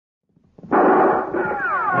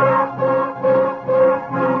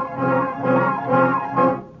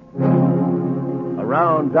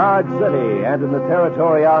In Dodge City and in the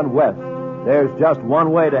territory on West, there's just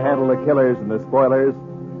one way to handle the killers and the spoilers,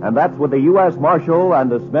 and that's with the U.S. Marshal and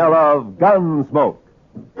the smell of gun smoke.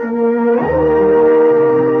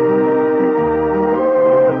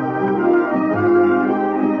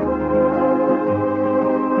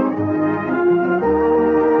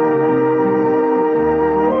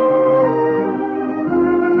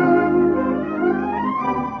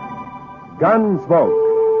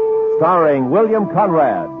 Gunsmoke, starring William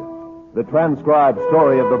Conrad, the transcribed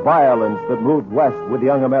story of the violence that moved west with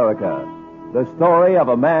young America, the story of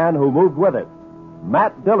a man who moved with it,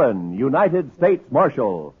 Matt Dillon, United States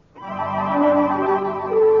Marshal.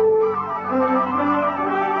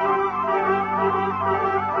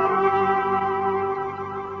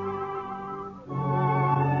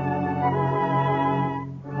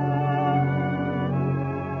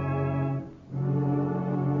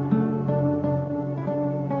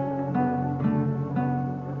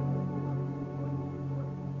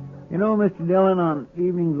 You know, Mr. Dillon, on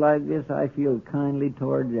evenings like this, I feel kindly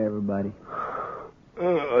towards everybody.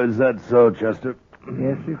 Is that so, Chester?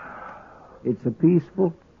 Yes, sir. It's a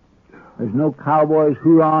peaceful. There's no cowboys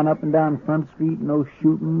hoorahing up and down Front Street, no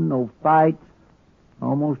shooting, no fights,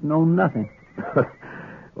 almost no nothing.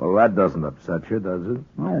 Well, that doesn't upset you, does it?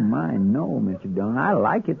 Oh, my, no, Mr. Dillon. I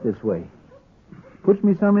like it this way. Puts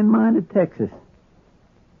me some in mind of Texas.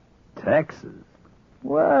 Texas?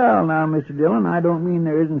 Well, now, Mr. Dillon, I don't mean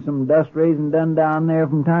there isn't some dust raising done down there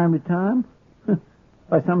from time to time.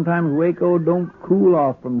 Why, sometimes Waco don't cool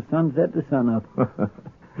off from sunset to sunup.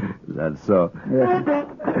 Is that so? Yes.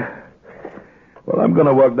 Well, I'm going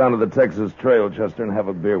to walk down to the Texas Trail, Chester, and have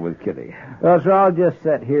a beer with Kitty. Well, sir, I'll just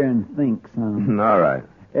sit here and think some. All right.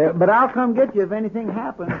 But I'll come get you if anything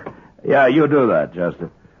happens. Yeah, you do that, Chester.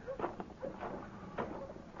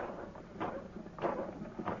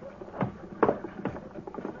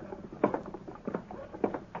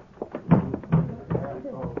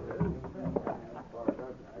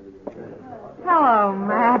 Hello,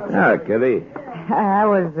 Matt. Ah, Kitty. I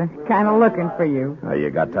was kind of looking for you. You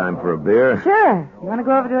got time for a beer? Sure. You want to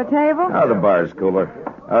go over to a table? Oh, the bar's cooler.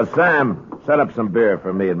 Sam, set up some beer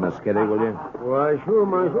for me and Miss Kitty, will you? Why, sure,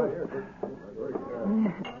 Marshal.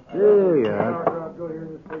 There you are.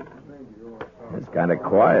 It's kind of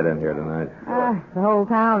quiet in here tonight. The whole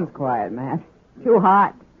town's quiet, Matt. Too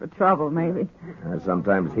hot for trouble, maybe.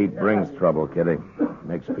 Sometimes heat brings trouble, Kitty.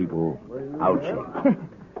 Makes people ouchy.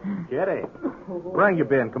 Kitty, bring your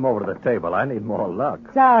beer and come over to the table. I need more luck.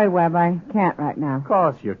 Sorry, Webb. I can't right now. Of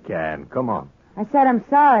course you can. Come on. I said I'm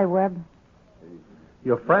sorry, Webb.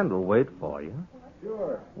 Your friend will wait for you.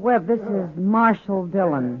 Webb, this is Marshal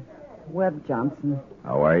Dillon. Webb Johnson.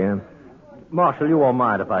 How are you? Marshal, you won't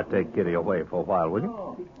mind if I take Kitty away for a while, will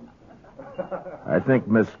you? I think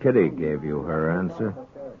Miss Kitty gave you her answer.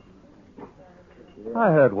 I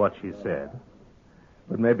heard what she said.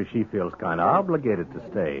 But maybe she feels kind of obligated to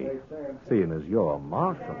stay, seeing as you're a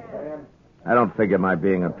marshal. I don't figure my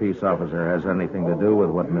being a peace officer has anything to do with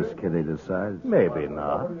what Miss Kitty decides. Maybe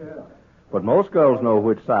not. But most girls know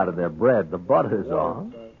which side of their bread the butter's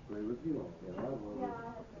on.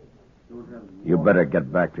 You better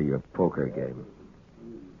get back to your poker game.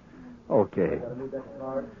 Okay.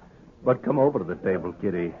 But come over to the table,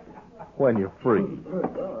 Kitty, when you're free.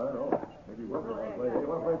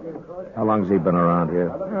 How long's he been around here?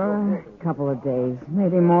 A couple of days,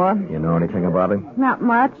 maybe more. You know anything about him? Not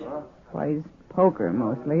much. Plays poker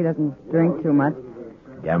mostly. He doesn't drink too much.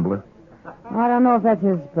 Gambler? I don't know if that's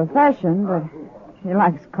his profession, but he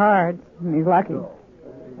likes cards, and he's lucky.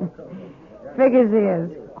 Figures he has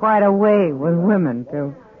quite a way with women,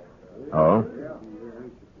 too. Oh?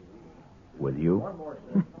 With you?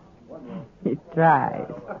 He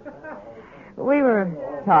tries. We were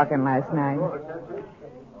talking last night.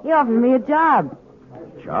 He offered me a job.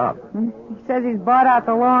 Job? He says he's bought out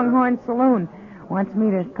the Longhorn Saloon. Wants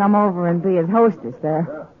me to come over and be his hostess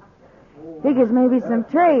there. Figures maybe some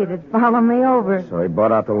trade would follow me over. So he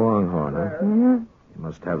bought out the Longhorn, huh? Mm-hmm. He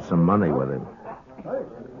must have some money with him.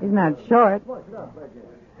 He's not short.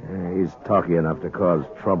 Yeah, he's talky enough to cause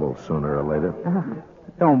trouble sooner or later.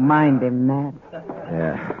 Don't mind him, Matt.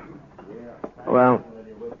 Yeah. Well,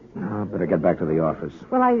 I better get back to the office.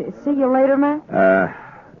 Will I see you later, Matt?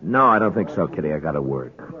 No, I don't think so, Kitty. I gotta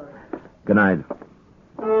work. Good night.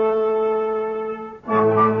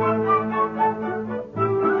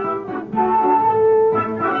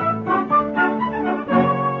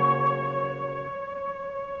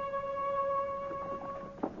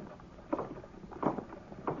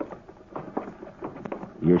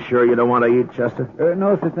 You sure you don't want to eat, Chester?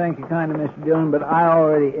 No, sir, thank you kindly, Mr. Dillon, but I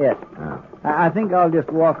already ate. Oh. I think I'll just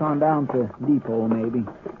walk on down to the depot, maybe.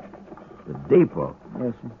 The depot?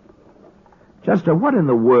 Yes, sir. Chester, what in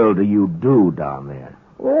the world do you do down there?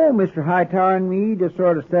 Oh, Mr. Hightower and me just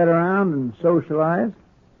sort of sit around and socialize.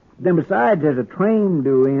 Then besides, there's a train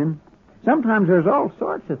due in. Sometimes there's all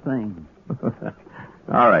sorts of things.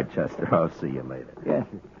 All right, Chester, I'll see you later. Yes,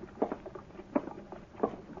 sir.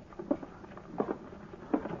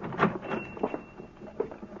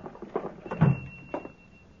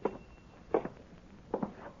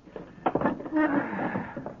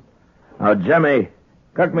 Now, Jimmy,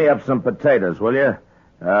 cook me up some potatoes, will you?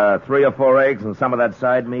 3 or 4 eggs and some of that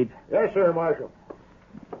side meat. Yes, sir, Marshal.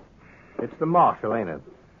 It's the marshal, ain't it?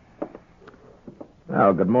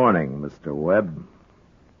 Well, good morning, Mr. Webb.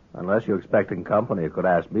 Unless you're expecting company, you could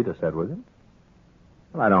ask me to sit with you.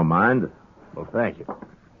 Well, I don't mind. Well, thank you.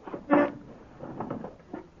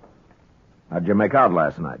 How'd you make out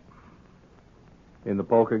last night? In the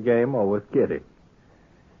poker game or with Kitty?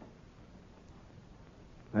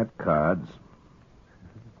 At cards.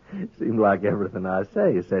 Seems like everything I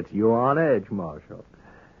say sets you on edge, Marshal.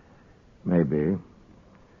 Maybe.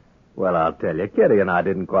 Well, I'll tell you, Kitty and I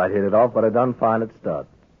didn't quite hit it off, but I done fine at start.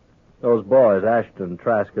 Those boys, Ashton and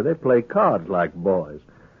Trasker, they play cards like boys.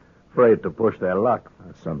 Afraid to push their luck.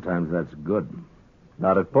 Sometimes that's good.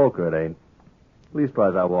 Not at poker, it ain't.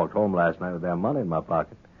 Leastwise, I walked home last night with their money in my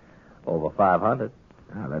pocket. Over 500.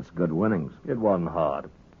 Ah, that's good winnings. It wasn't hard.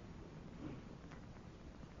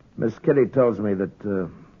 Miss Kitty tells me that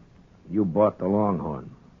you bought the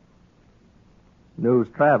Longhorn. News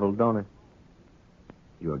traveled, don't it?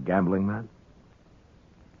 You a gambling man?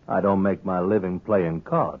 I don't make my living playing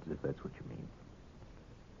cards, if that's what you mean.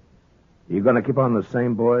 You going to keep on the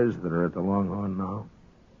same boys that are at the Longhorn now?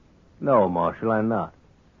 No, Marshal, I'm not.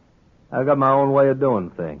 I've got my own way of doing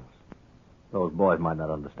things. Those boys might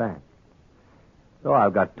not understand. So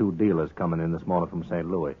I've got 2 dealers coming in this morning from St.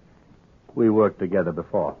 Louis. We worked together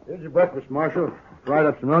before. Here's your breakfast, Marshal. Fried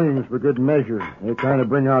up some onions for good measure. They kind of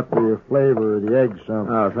bring out the flavor of the eggs some.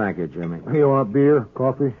 Oh, thank you, Jimmy. You want beer,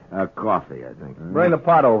 coffee? Coffee, I think. Bring the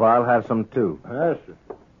pot over. I'll have some, too. Yes,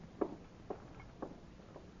 sir.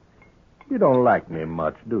 You don't like me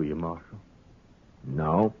much, do you, Marshal?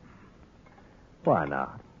 No. Why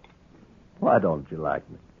not? Why don't you like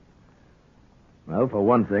me? Well, for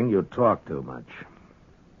one thing, you talk too much.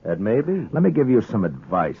 That may be. Let me give you some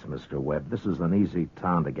advice, Mr. Webb. This is an easy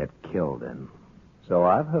town to get killed in. So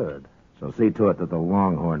I've heard. So see to it that the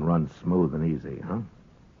Longhorn runs smooth and easy, huh?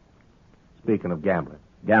 Speaking of gambling.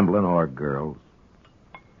 Gambling or girls.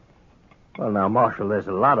 Well, now, Marshal, there's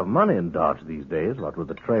a lot of money in Dodge these days, what with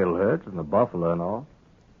the trail herds and the buffalo and all.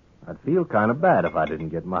 I'd feel kind of bad if I didn't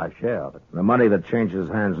get my share of it. The money that changes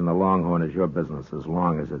hands in the Longhorn is your business as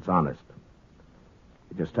long as it's honest.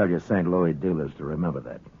 You just tell your St. Louis dealers to remember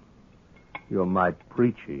that. You're mighty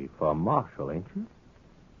preachy for a marshal, ain't you?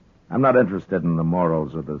 I'm not interested in the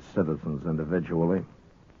morals of the citizens individually.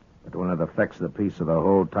 But when it affects the peace of the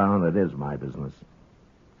whole town, it is my business.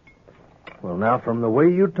 Well, now, from the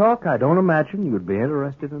way you talk, I don't imagine you'd be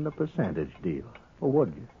interested in a percentage deal. Or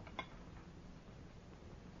would you?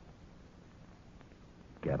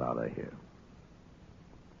 Get out of here.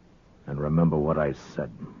 And remember what I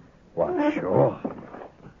said. Why, sure.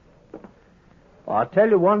 I'll tell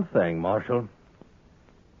you one thing, Marshal.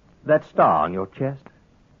 That star on your chest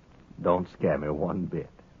don't scare me one bit.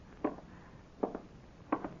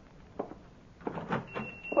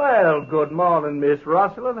 Well, good morning, Miss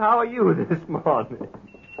Russell, and how are you this morning?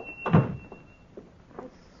 I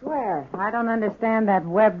swear, I don't understand that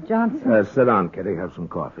Webb Johnson. Sit down, Kitty. Have some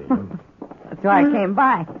coffee. That's why I came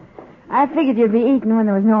by. I figured you'd be eating when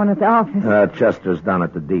there was no one at the office. Chester's down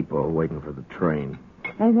at the depot waiting for the train.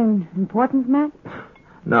 Anything important, Matt?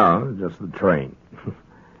 No, just the train.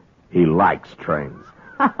 He likes trains.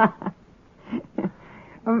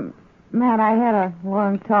 Matt, I had a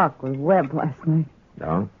long talk with Webb last night.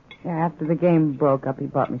 No? Yeah, after the game broke up, he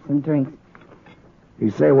bought me some drinks. He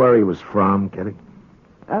say where he was from, Kitty?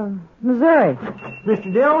 Missouri.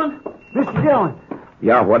 Mr. Dillon? Mr. Dillon.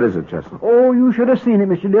 Yeah, what is it, Chester? Oh, you should have seen it,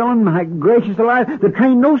 Mr. Dillon. My gracious alive. The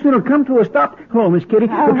train no sooner come to a stop. Hello, Miss Kitty.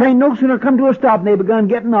 The train no sooner come to a stop and they begun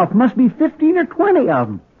getting off. Must be 15 or 20 of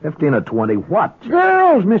them. 15 or 20 what?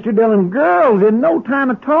 Girls, Mr. Dillon, girls. In no time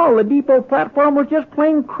at all. The depot platform was just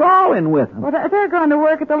plain crawling with them. Well, they're going to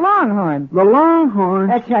work at the Longhorn. The Longhorn?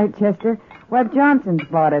 That's right, Chester. Webb Johnson's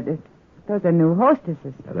bought it. Those are new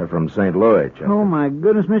hostesses. They're from St. Louis, Chester. Oh, my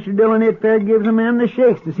goodness, Mr. Dillon, it fair gives a man the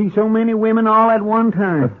shakes to see so many women all at one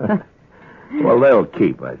time. Well, they'll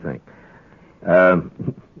keep, I think.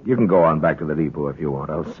 You can go on back to the depot if you want.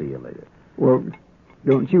 I'll see you later. Well,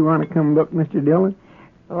 don't you want to come look, Mr. Dillon?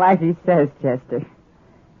 Like he says, Chester.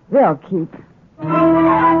 They'll keep.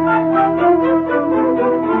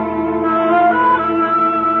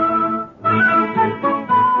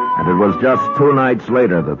 And it was just 2 nights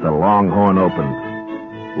later that the Longhorn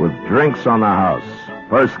opened, with drinks on the house,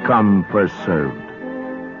 first come, first served.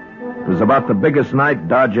 It was about the biggest night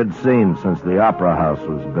Dodge had seen since the Opera House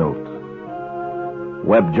was built.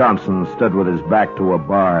 Webb Johnson stood with his back to a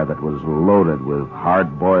bar that was loaded with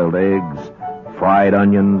hard-boiled eggs, fried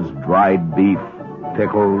onions, dried beef,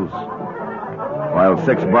 pickles, while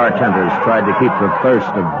 6 bartenders tried to keep the thirst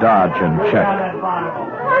of Dodge in check.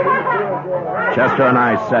 Chester and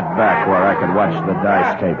I sat back where I could watch the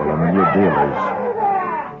dice table and the new dealers.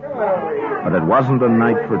 But it wasn't a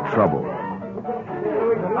night for trouble.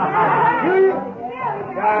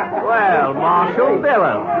 Well, Marshal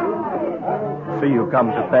Dillon. See you come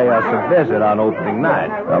to pay us a visit on opening night.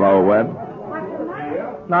 Hello, Webb.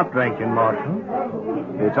 Not drinking, Marshal.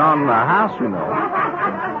 It's on the house, you know.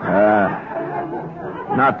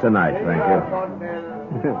 Not tonight, thank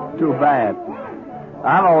you. Too bad.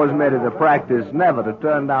 I've always made it a practice never to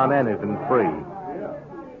turn down anything free.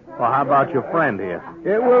 Well, how about your friend here?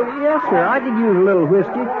 Well, yes, sir. I could use a little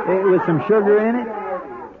whiskey with some sugar in it.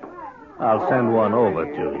 I'll send one over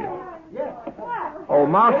to you. Oh,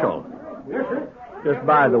 Marshal. Just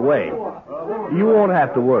by the way, you won't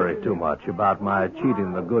have to worry too much about my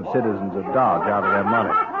cheating the good citizens of Dodge out of their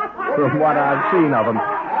money. From what I've seen of them,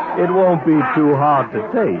 it won't be too hard to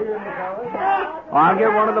take. I'll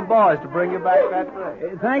get one of the boys to bring you back that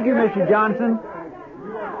tray. Thank you, Mr. Johnson.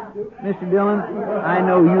 Mr. Dillon, I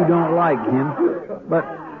know you don't like him, but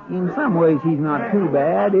in some ways he's not too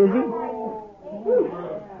bad, is he?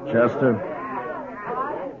 Chester,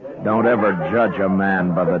 don't ever judge a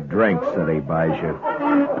man by the drinks that he buys you.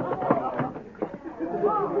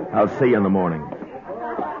 I'll see you in the morning.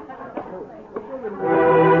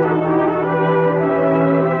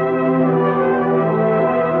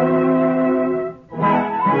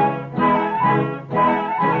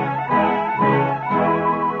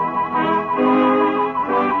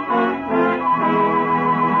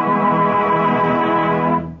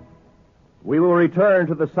 We will return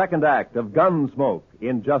to the second act of Gunsmoke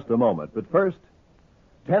in just a moment. But first,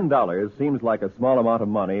 $10 seems like a small amount of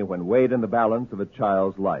money when weighed in the balance of a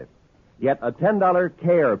child's life. Yet a $10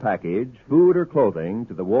 care package, food or clothing,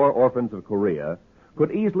 to the war orphans of Korea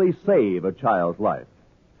could easily save a child's life.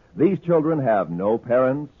 These children have no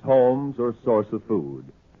parents, homes, or source of food.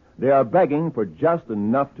 They are begging for just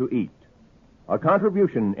enough to eat. A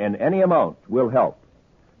contribution in any amount will help.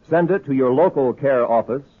 Send it to your local care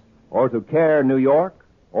office, or to Care New York,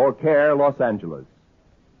 or Care Los Angeles.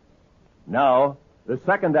 Now, the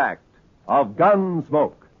second act of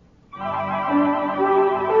Gunsmoke.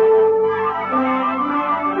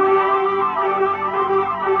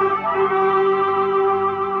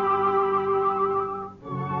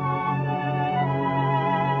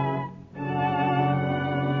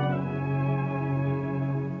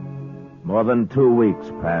 More than 2 weeks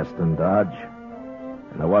passed in Dodge,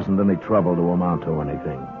 and there wasn't any trouble to amount to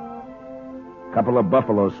anything. A couple of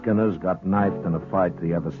buffalo skinners got knifed in a fight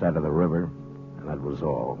the other side of the river, and that was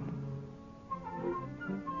all.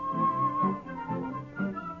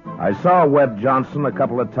 I saw Webb Johnson a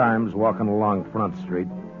couple of times walking along Front Street,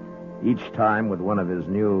 each time with one of his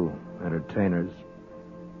new entertainers,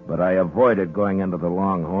 but I avoided going into the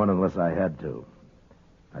Longhorn unless I had to.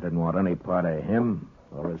 I didn't want any part of him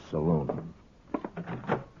or his saloon.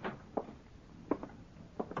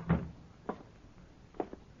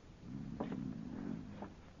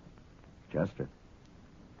 Chester.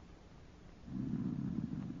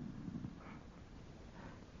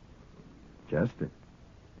 Chester.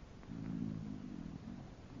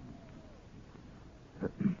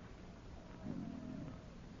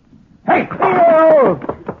 Hey! Oh!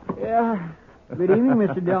 Yeah. Good evening,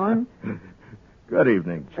 Mr. Dillon. Good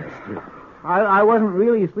evening, Chester. I wasn't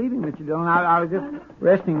really sleeping, Mr. Dillon. I was just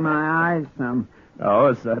resting my eyes some. Oh,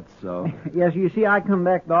 is that so? Yes, you see, I come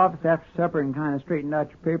back to the office after supper and kind of straightened out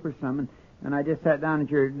your papers some, and I just sat down at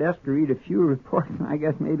your desk to read a few reports, and I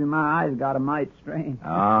guess maybe my eyes got a mite strained. Oh,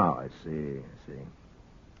 I see.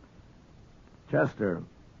 Chester,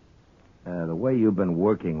 the way you've been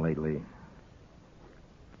working lately,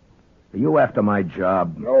 are you after my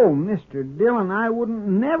job? Oh, Mr. Dillon, I wouldn't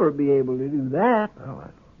never be able to do that. Well,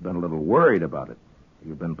 I've been a little worried about it.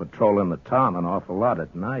 You've been patrolling the town an awful lot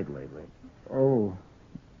at night lately. Oh,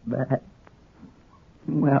 that.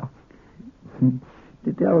 Well,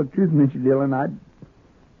 to tell the truth, Mr. Dillon,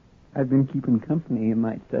 I've been keeping company, you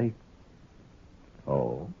might say.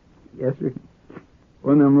 Oh? Yes, sir.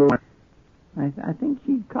 One of them little... I think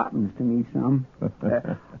she cottons to me some.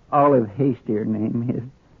 Olive Hasty, her name is.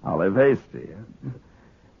 Olive Hasty, huh?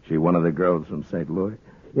 She one of the girls from St. Louis?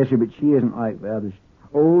 Yes, sir, but she isn't like the others.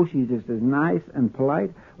 Oh, she's just as nice and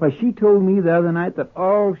polite. Why, she told me the other night that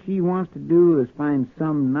all she wants to do is find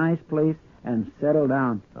some nice place and settle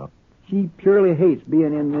down. Oh. She purely hates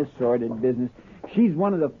being in this sordid business. She's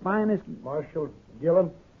one of the finest... Marshal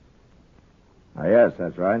Gillen, Yes,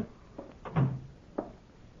 that's right.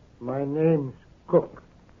 my name's Cook.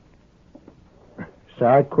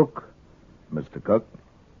 Side Cook. Mr. Cook?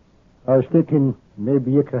 I was thinking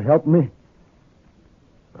maybe you could help me.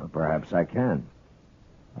 Well, perhaps I can.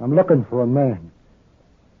 I'm looking for a man.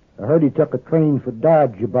 I heard he took a train for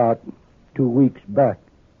Dodge about 2 weeks back.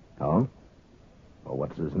 Oh? Well,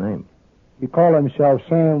 what's his name? He called himself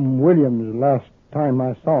Sam Williams last time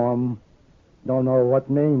I saw him. Don't know what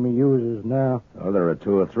name he uses now. Oh, there are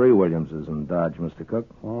 2 or 3 Williamses in Dodge, Mr. Cook.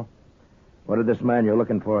 Oh? What did this man you're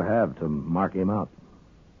looking for have to mark him out?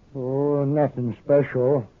 Oh, nothing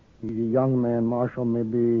special. He's a young man, Marshal,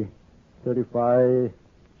 maybe 35,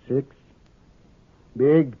 6.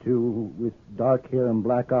 Big, too, with dark hair and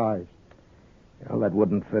black eyes. Well, that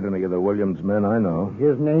wouldn't fit any of the Williams men I know.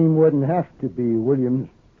 His name wouldn't have to be Williams.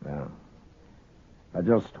 Yeah.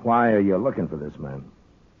 Just why are you looking for this man?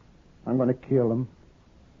 I'm going to kill him.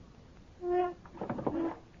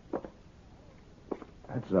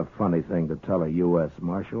 That's a funny thing to tell a U.S.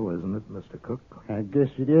 Marshal, isn't it, Mr. Cook? I guess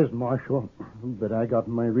it is, Marshal, but I got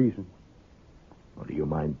my reasons. Well, do you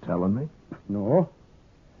mind telling me? No.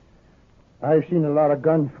 I've seen a lot of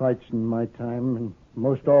gunfights in my time, and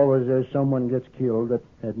most always there's someone gets killed that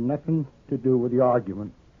had nothing to do with the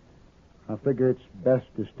argument. I figure it's best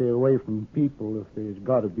to stay away from people if there's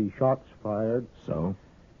got to be shots fired. So?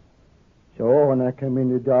 So when I came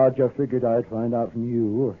into Dodge, I figured I'd find out from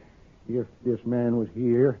you if this man was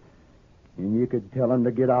here, and you could tell him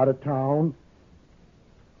to get out of town.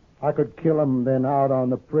 I could kill him then out on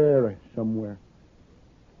the prairie somewhere.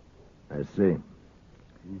 I see.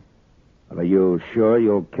 Well, are you sure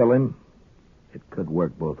you'll kill him? It could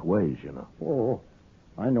work both ways, you know. Oh,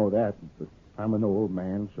 I know that, but I'm an old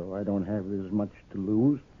man, so I don't have as much to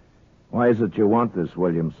lose. Why is it you want this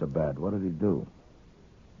Williams so bad? What did he do?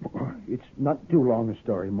 It's not too long a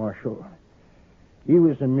story, Marshal. He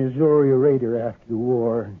was a Missouri raider after the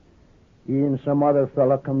war. He and some other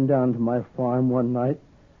fella come down to my farm one night.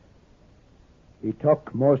 He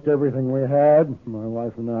took most everything we had, my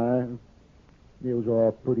wife and I. He was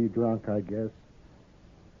all pretty drunk, I guess.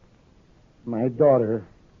 My daughter,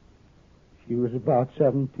 she was about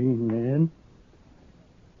 17 then.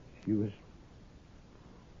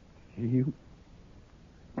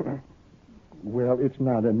 Well, it's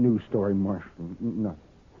not a new story, Marshal. No.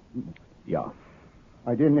 Yeah.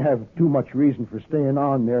 I didn't have too much reason for staying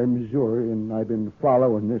on there in Missouri, and I've been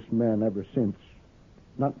following this man ever since.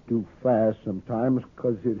 Not too fast sometimes,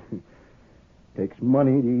 because it takes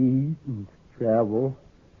money to eat and travel.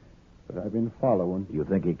 But I've been following. You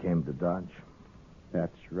think he came to Dodge?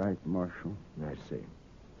 That's right, Marshal. I see.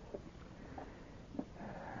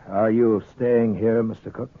 Are you staying here,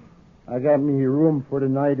 Mr. Cook? I got me a room for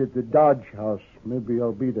tonight at the Dodge house. Maybe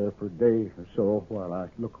I'll be there for a day or so while I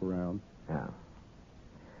look around. Yeah.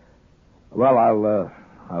 Well,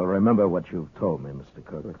 I'll remember what you've told me, Mr.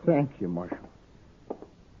 Cook. Well, thank you, Marshal.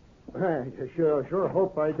 I sure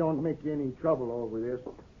hope I don't make you any trouble over this.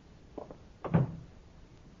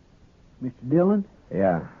 Mr. Dillon?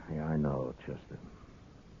 Yeah, I know, Chester.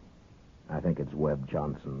 I think it's Webb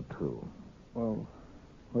Johnson, too. Well,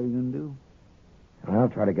 what are you going to do? I'll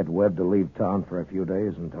try to get Webb to leave town for a few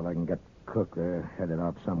days until I can get Cook there headed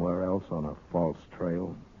out somewhere else on a false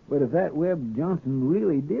trail. But if that Webb Johnson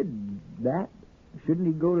really did that, shouldn't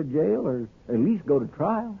he go to jail or at least go to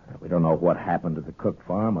trial? We don't know what happened to the Cook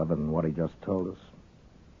farm other than what he just told us.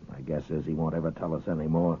 My guess is he won't ever tell us any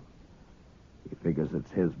more. He figures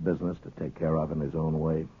it's his business to take care of in his own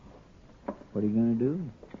way. What are you going to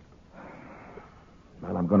do?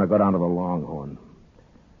 Well, I'm going to go down to the Longhorn.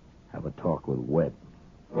 Have a talk with Webb.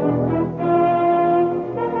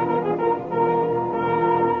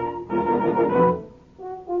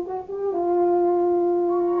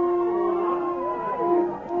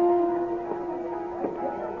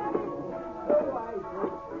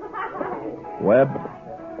 Webb,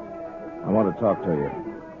 I want to talk to you.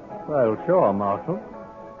 Well, sure, Marshal.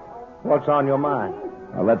 What's on your mind?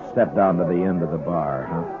 Now, let's step down to the end of the bar,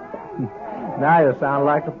 huh? Now you sound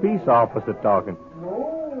like a peace officer talking.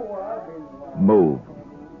 Move.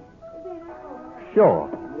 Sure.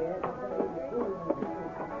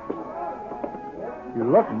 You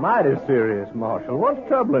look mighty serious, Marshal. What's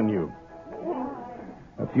troubling you?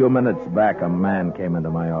 A few minutes back, a man came into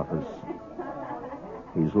my office.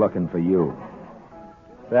 He's looking for you.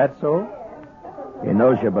 That so? He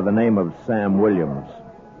knows you by the name of Sam Williams.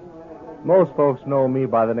 Most folks know me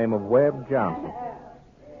by the name of Webb Johnson.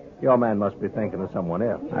 Your man must be thinking of someone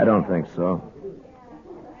else. I don't think so.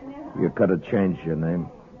 You could have changed your name.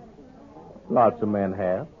 Lots of men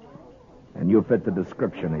have. And you fit the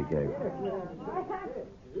description he gave.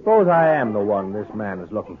 Suppose I am the one this man is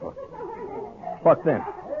looking for. What then?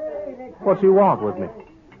 What's he want with me?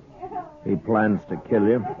 He plans to kill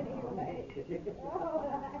you.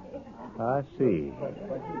 I see.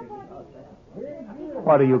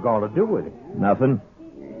 What are you going to do with him? Nothing.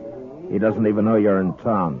 He doesn't even know you're in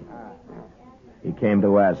town. He came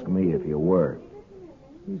to ask me if you were.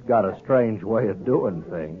 He's got a strange way of doing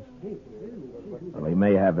things. Well, he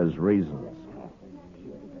may have his reasons.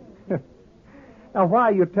 Now, why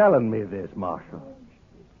are you telling me this, Marshal?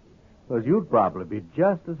 Because you'd probably be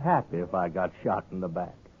just as happy if I got shot in the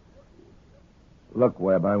back. Look,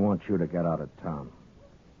 Webb, I want you to get out of town.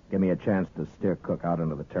 Give me a chance to steer Cook out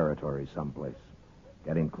into the territory someplace.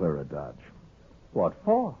 Get him clear of Dodge. What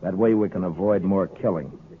for? That way we can avoid more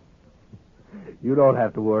killing. You don't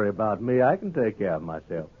have to worry about me. I can take care of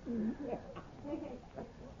myself.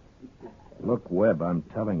 Look, Webb, I'm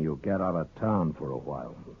telling you, get out of town for a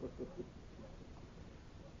while.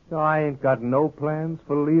 So I ain't got no plans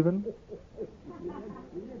for leaving?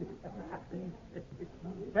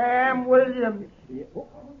 Sam Williams.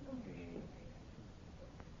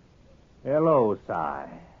 Hello, Si.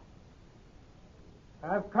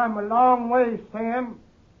 I've come a long way, Sam.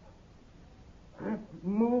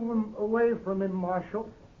 Move him away from him, Marshal.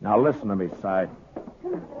 Now listen to me, Si.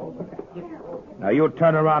 Now you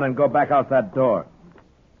turn around and go back out that door.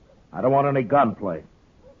 I don't want any gunplay.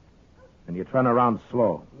 And you turn around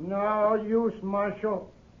slow. No use,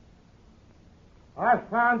 Marshal. I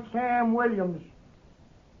found Sam Williams.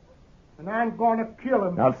 And I'm going to kill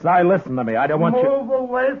him. Now, Si, listen to me. I don't want you... Move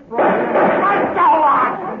away from him.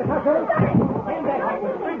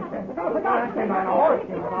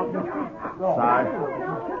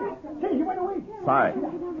 Si.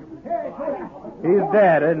 He's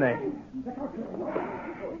dead, isn't he?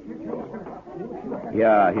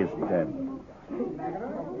 Yeah, he's dead.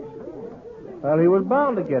 Well, he was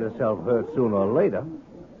bound to get himself hurt sooner or later.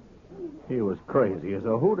 He was crazy as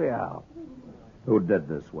a hooty owl. Who did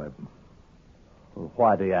this, Webb? Well,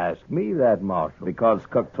 why do you ask me that, Marshal? Because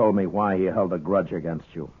Cook told me why he held a grudge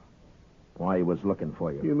against you. Why he was looking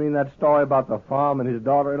for you. You mean that story about the farm and his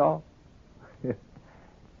daughter-in-law?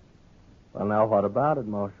 Well, now, what about it,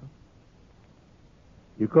 Marshal?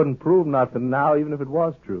 You couldn't prove nothing now, even if it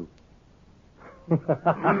was true.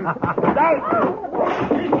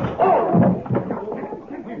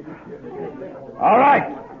 All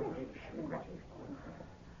right.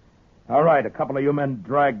 All right, a couple of you men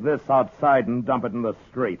drag this outside and dump it in the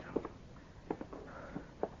street.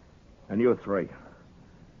 And you three,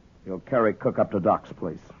 you'll carry Cook up to Doc's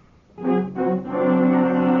place.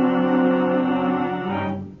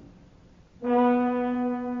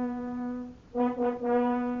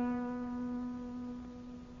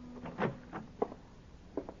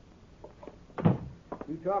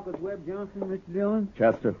 You talk with Webb Johnson, Mr. Dillon?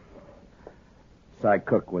 Chester, Cy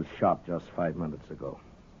Cook was shot just 5 minutes ago.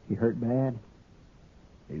 He hurt bad?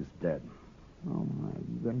 He's dead. Oh, my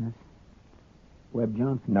goodness. Webb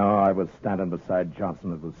Johnson? No, I was standing beside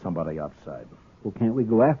Johnson. It was somebody outside. Well, can't we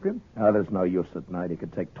go after him? There's no use at night. He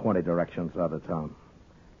could take 20 directions out of town.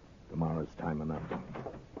 Tomorrow's time enough.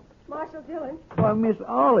 Marshal Dillon. Why, Miss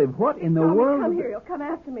Olive, what in the Tell me, world? come here. You'll come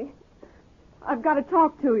after me. I've got to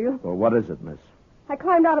talk to you. Well, what is it, miss? I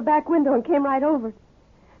climbed out a back window and came right over.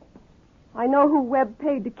 I know who Webb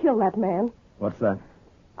paid to kill that man. What's that?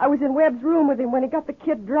 I was in Webb's room with him when he got the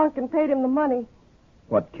kid drunk and paid him the money.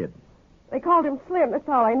 What kid? They called him Slim, that's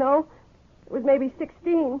all I know. It was maybe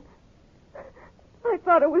 16. I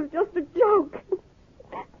thought it was just a joke.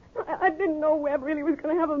 I didn't know Webb really was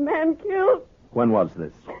going to have a man killed. When was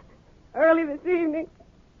this? Early this evening,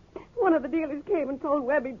 one of the dealers came and told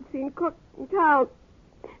Webb he'd seen Cook in town.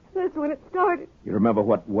 That's when it started. You remember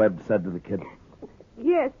what Webb said to the kid?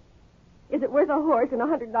 Yes. Is it worth a horse and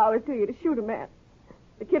 $100 to you to shoot a man?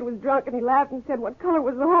 The kid was drunk and he laughed and said, what color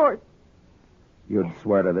was the horse? You'd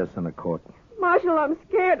swear to this in a court. Marshal, I'm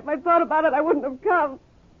scared. If I thought about it, I wouldn't have come.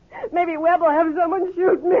 Maybe Webb will have someone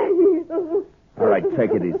shoot me. All right,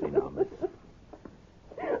 take it easy now, miss.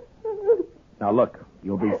 Now, look,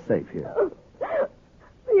 you'll be safe here.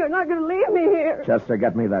 You're not going to leave me here. Chester,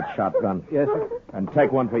 get me that shotgun. Yes, sir. And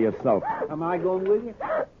take one for yourself. Am I going with you?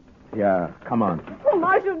 Yeah, come on. Oh,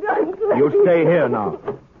 Marshal Dunn, please. You stay here now.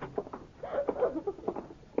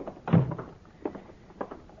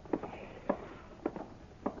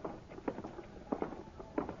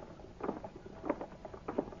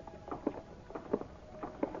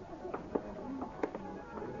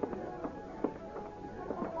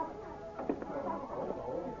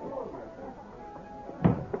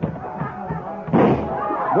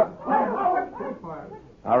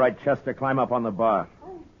 All right, Chester, climb up on the bar.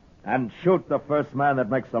 And shoot the first man that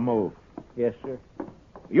makes a move. Yes, sir.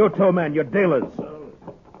 You two men, you're dealers.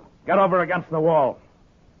 Get over against the wall.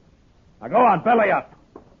 Now go on, belly up.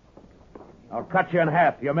 I'll cut you in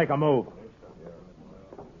half. You make a move.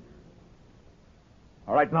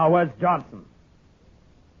 All right, now where's Johnson?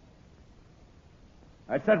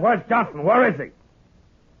 I said, where's Johnson? Where is he?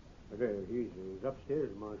 He's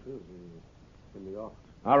upstairs, Marshal, in the office.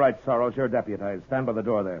 All right, Sorrells, you're deputized. Stand by the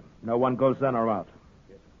door there. No one goes in or out.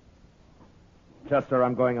 Chester,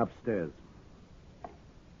 I'm going upstairs.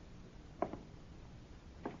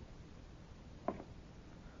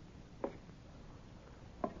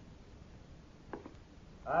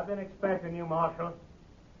 I've been expecting you, Marshal.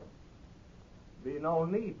 Be no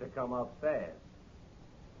need to come upstairs.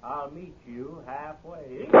 I'll meet you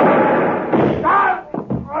halfway.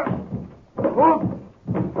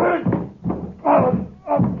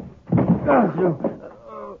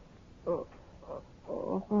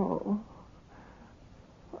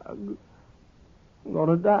 I'm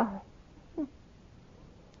gonna die.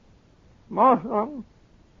 Marshal,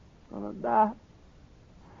 I'm gonna die.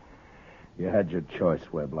 You had your choice,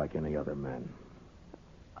 Webb, like any other man.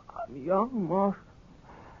 I'm young, Marshal.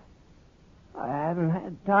 I haven't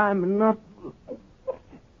had time enough.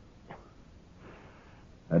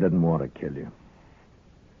 I didn't want to kill you.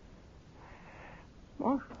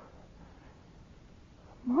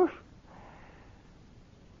 Marshal,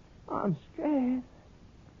 I'm scared.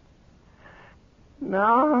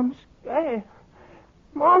 Now I'm scared.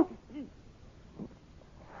 Marshal.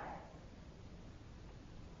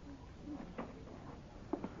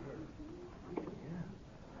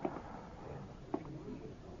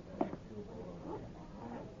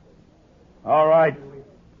 All right.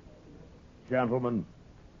 Gentlemen,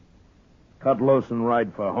 cut loose and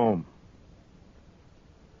ride for home.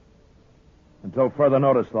 Until further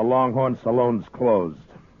notice, the Longhorn Saloon's closed.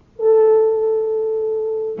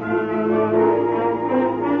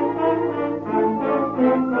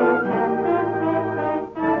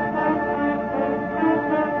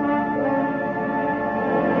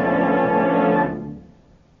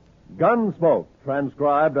 Gunsmoke,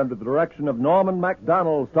 transcribed under the direction of Norman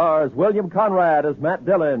MacDonald, stars William Conrad as Matt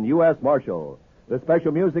Dillon, U.S. Marshal. The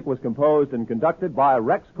special music was composed and conducted by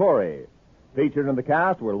Rex Corey. Featured in the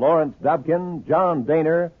cast were Lawrence Dobkin, John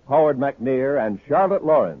Daner, Howard McNear, and Charlotte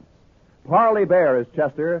Lawrence. Parley Bear is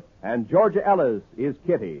Chester, and Georgia Ellis is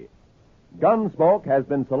Kitty. Gunsmoke has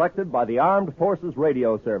been selected by the Armed Forces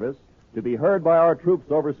Radio Service to be heard by our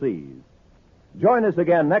troops overseas. Join us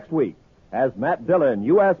again next week as Matt Dillon,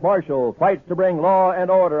 U.S. Marshal, fights to bring law and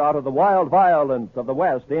order out of the wild violence of the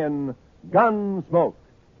West in Gunsmoke.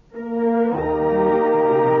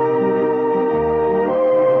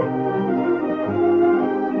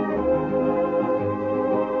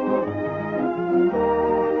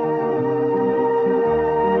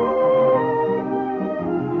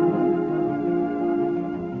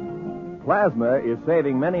 Plasma is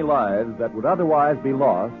saving many lives that would otherwise be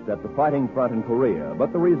lost at the fighting front in Korea,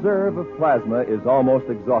 but the reserve of plasma is almost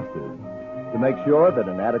exhausted. To make sure that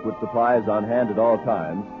an adequate supply is on hand at all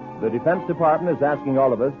times, the Defense Department is asking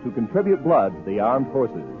all of us to contribute blood to the armed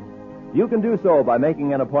forces. You can do so by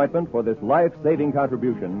making an appointment for this life-saving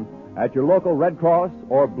contribution at your local Red Cross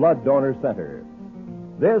or Blood Donor Center.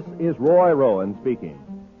 This is Roy Rowan speaking.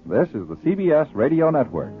 This is the CBS Radio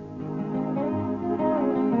Network.